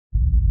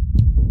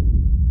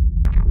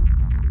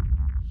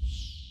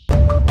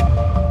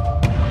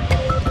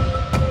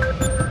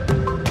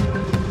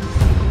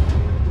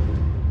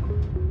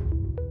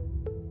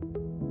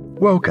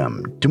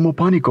Welcome to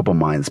Mopani Copper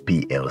Mines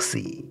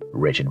PLC,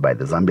 rated by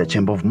the Zambia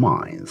Chamber of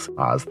Mines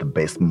as the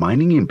best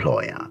mining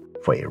employer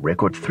for a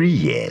record 3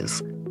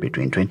 years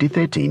between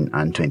 2013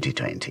 and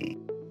 2020.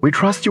 We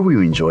trust you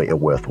will enjoy a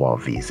worthwhile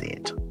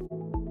visit.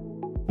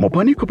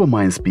 Mopani Copper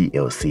Mines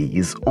PLC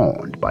is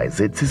owned by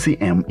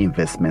ZCCM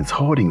Investments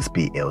Holdings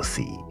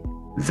PLC.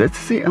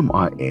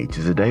 ZCCMIH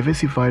is a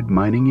diversified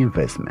mining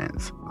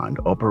investments and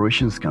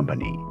operations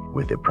company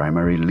with a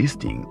primary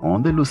listing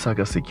on the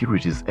Lusaka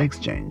Securities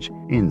Exchange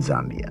in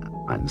Zambia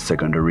and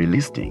secondary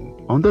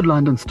listing on the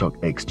London Stock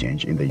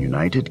Exchange in the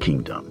United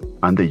Kingdom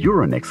and the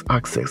Euronext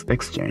Access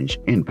Exchange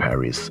in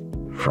Paris,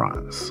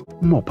 France.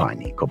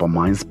 Mopani Copper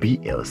Mines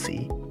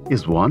PLC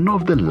is one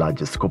of the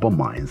largest copper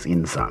mines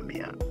in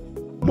Zambia.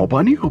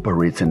 Mopani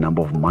operates a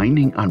number of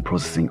mining and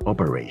processing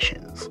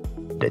operations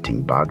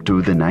dating back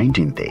to the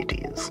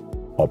 1930s.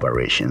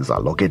 Operations are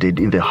located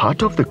in the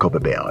heart of the copper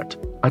belt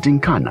at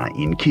Nkana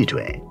in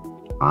Kitwe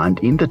and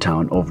in the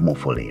town of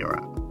Mufulira.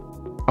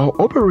 Our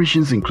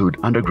operations include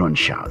underground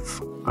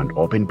shafts and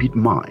open pit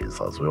mines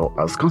as well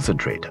as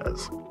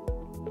concentrators,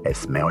 a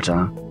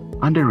smelter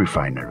and a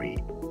refinery.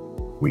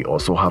 We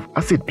also have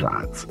acid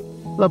plants,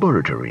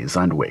 laboratories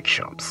and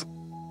workshops.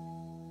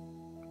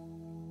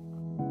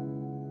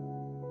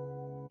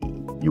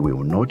 You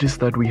will notice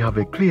that we have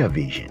a clear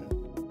vision.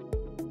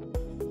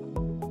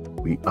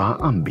 We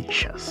are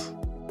ambitious.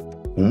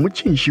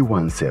 Umuchinshi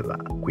wanseva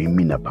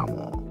kwimina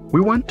pamo. We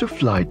want to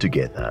fly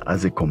together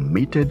as a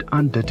committed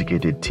and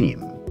dedicated team,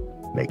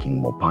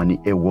 making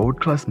Mopani a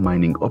world-class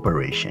mining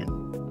operation,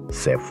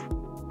 safe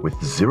with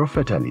 0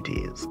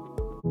 fatalities.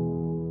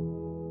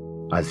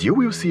 As you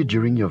will see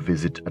during your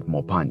visit at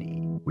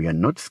Mopani, we are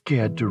not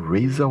scared to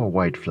raise our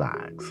white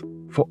flags.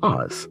 For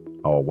us,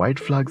 our white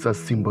flags are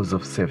symbols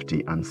of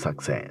safety and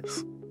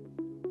success.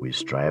 We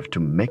strive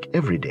to make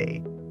every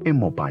day a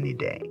Mopani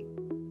day,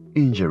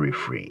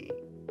 injury-free.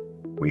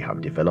 We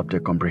have developed a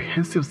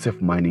comprehensive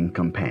safe mining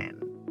campaign,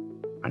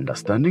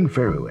 understanding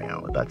very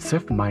well that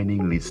safe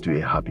mining leads to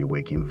a happy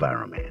work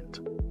environment,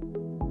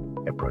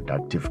 a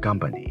productive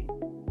company,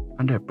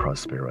 and a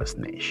prosperous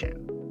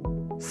nation.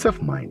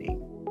 Safe mining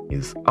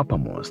is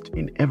uppermost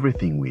in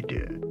everything we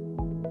do,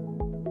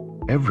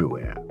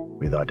 everywhere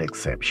without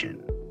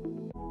exception.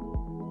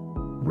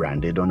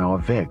 Branded on our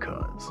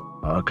vehicles,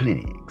 our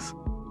clinics,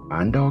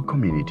 and our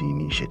community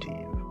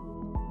initiative.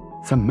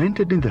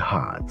 Cemented in the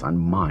hearts and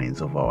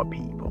minds of our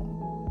people.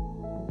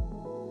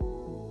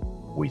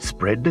 We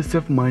spread the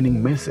safe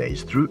mining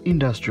message through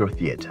industrial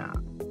theater,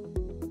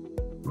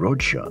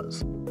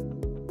 roadshows,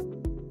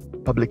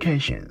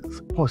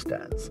 publications,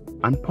 posters,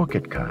 and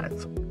pocket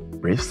cards,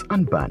 briefs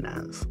and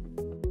banners,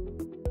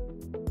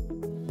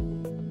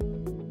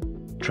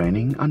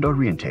 training and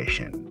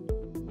orientation,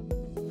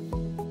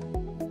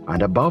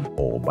 and above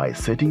all by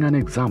setting an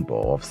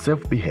example of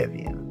safe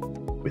behavior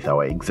with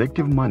our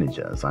executive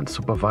managers and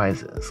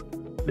supervisors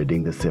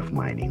leading the safe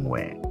mining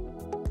way.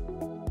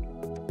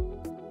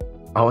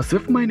 Our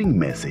safe mining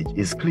message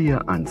is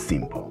clear and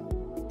simple.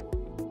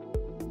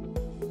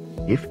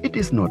 If it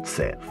is not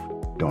safe,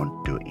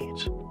 don't do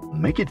it.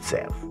 Make it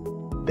safe,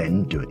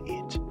 then do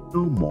it.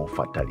 No more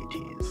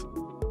fatalities.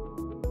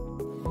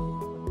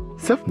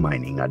 Safe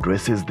mining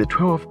addresses the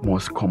 12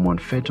 most common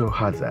fatal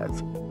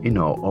hazards in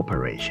our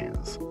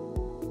operations.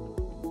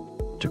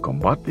 To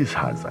combat these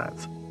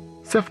hazards,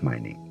 safe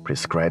mining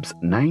prescribes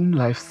 9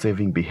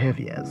 life-saving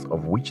behaviors,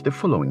 of which the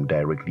following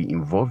directly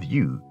involve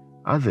you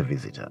as a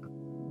visitor.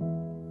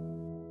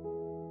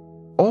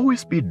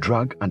 Always be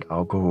drug and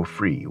alcohol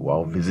free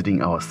while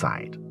visiting our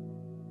site.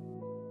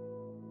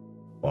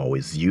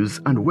 Always use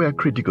and wear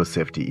critical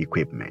safety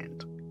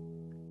equipment.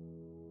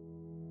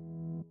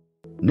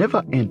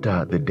 Never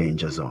enter the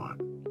danger zone.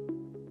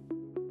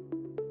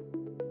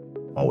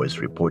 Always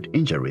report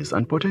injuries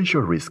and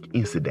potential risk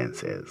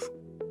incidences.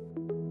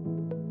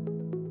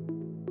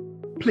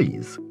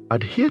 Please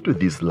adhere to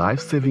these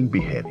life-saving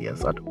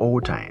behaviors at all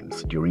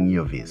times during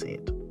your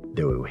visit.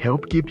 They will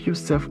help keep you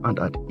safe and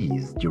at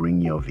ease during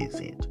your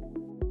visit.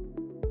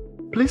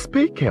 Please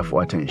pay careful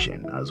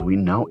attention as we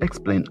now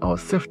explain our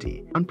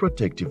safety and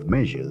protective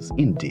measures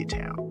in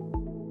detail.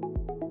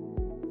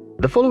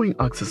 The following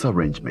access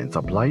arrangements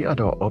apply at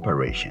our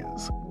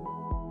operations.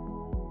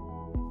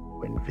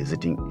 When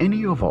visiting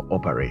any of our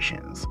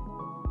operations,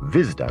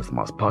 visitors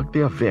must park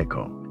their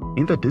vehicle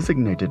in the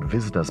designated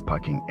visitors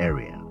parking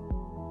area.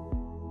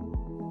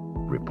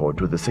 Report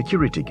to the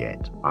security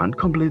gate and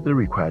complete the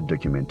required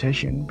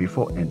documentation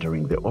before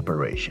entering the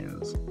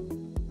operations.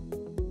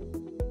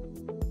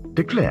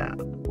 Declare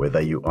whether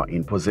you are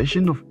in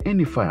possession of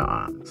any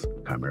firearms,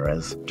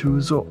 cameras,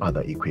 tools, or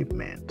other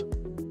equipment.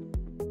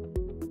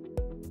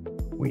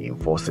 We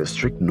enforce a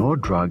strict no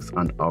drugs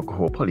and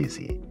alcohol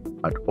policy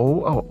at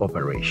all our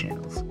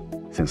operations.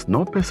 Since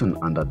no person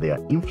under their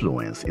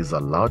influence is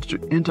allowed to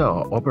enter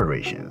our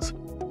operations,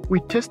 we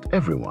test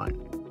everyone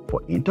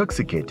for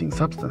intoxicating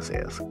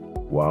substances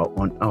while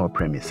on our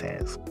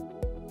premises.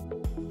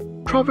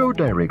 Travel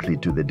directly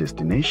to the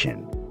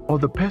destination or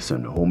the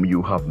person whom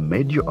you have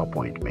made your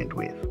appointment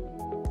with.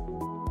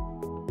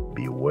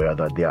 be aware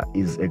that there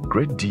is a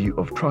great deal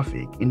of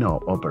traffic in our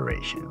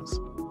operations.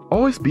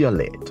 Always be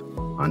alert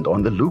and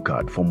on the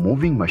lookout for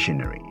moving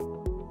machinery.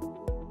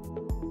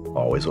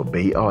 Always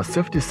obey our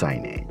safety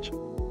signage.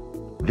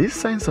 These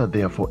signs are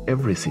there for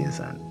every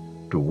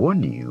season to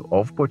warn you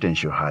of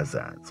potential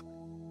hazards.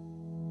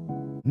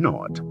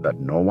 Note that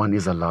no one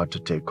is allowed to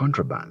take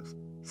contrabands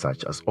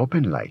such as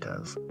open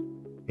lighters,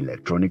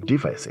 electronic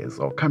devices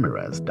or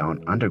cameras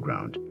down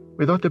underground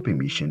without the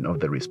permission of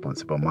the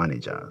responsible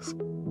managers.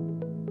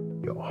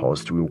 Your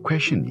host will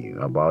question you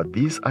about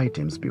these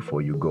items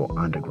before you go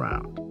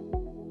underground.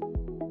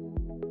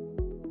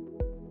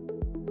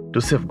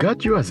 To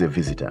safeguard you as a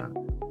visitor,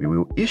 we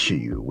will issue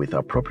you with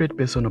appropriate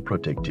personal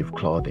protective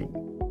clothing.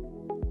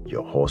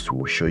 Your host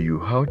will show you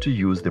how to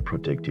use the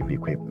protective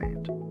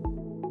equipment.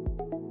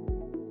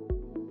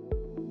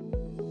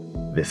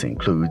 This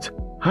includes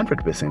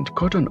 100%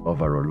 cotton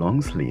overall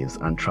long sleeves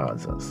and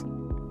trousers,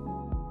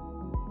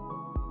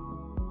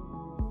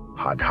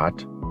 hard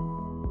hat,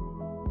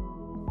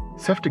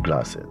 safety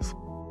glasses,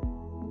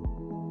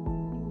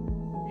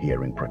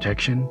 hearing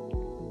protection,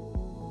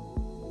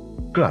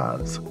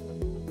 gloves,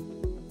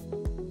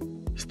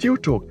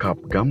 steel-toe cap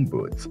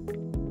gumboots,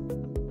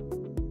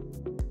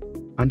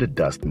 and a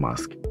dust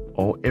mask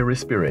or a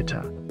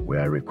respirator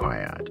where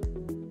required.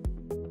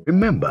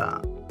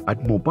 Remember, at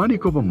Mopani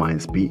Copper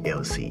Mines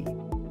PLC,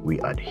 we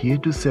adhere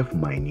to safe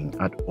mining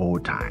at all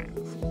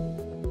times.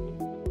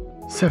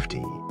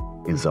 Safety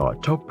is our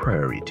top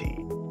priority.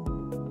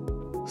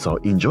 So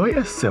enjoy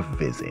a safe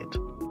visit.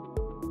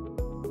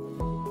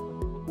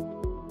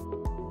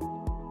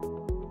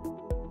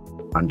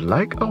 And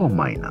like our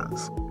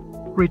miners,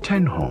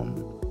 return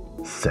home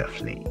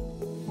safely.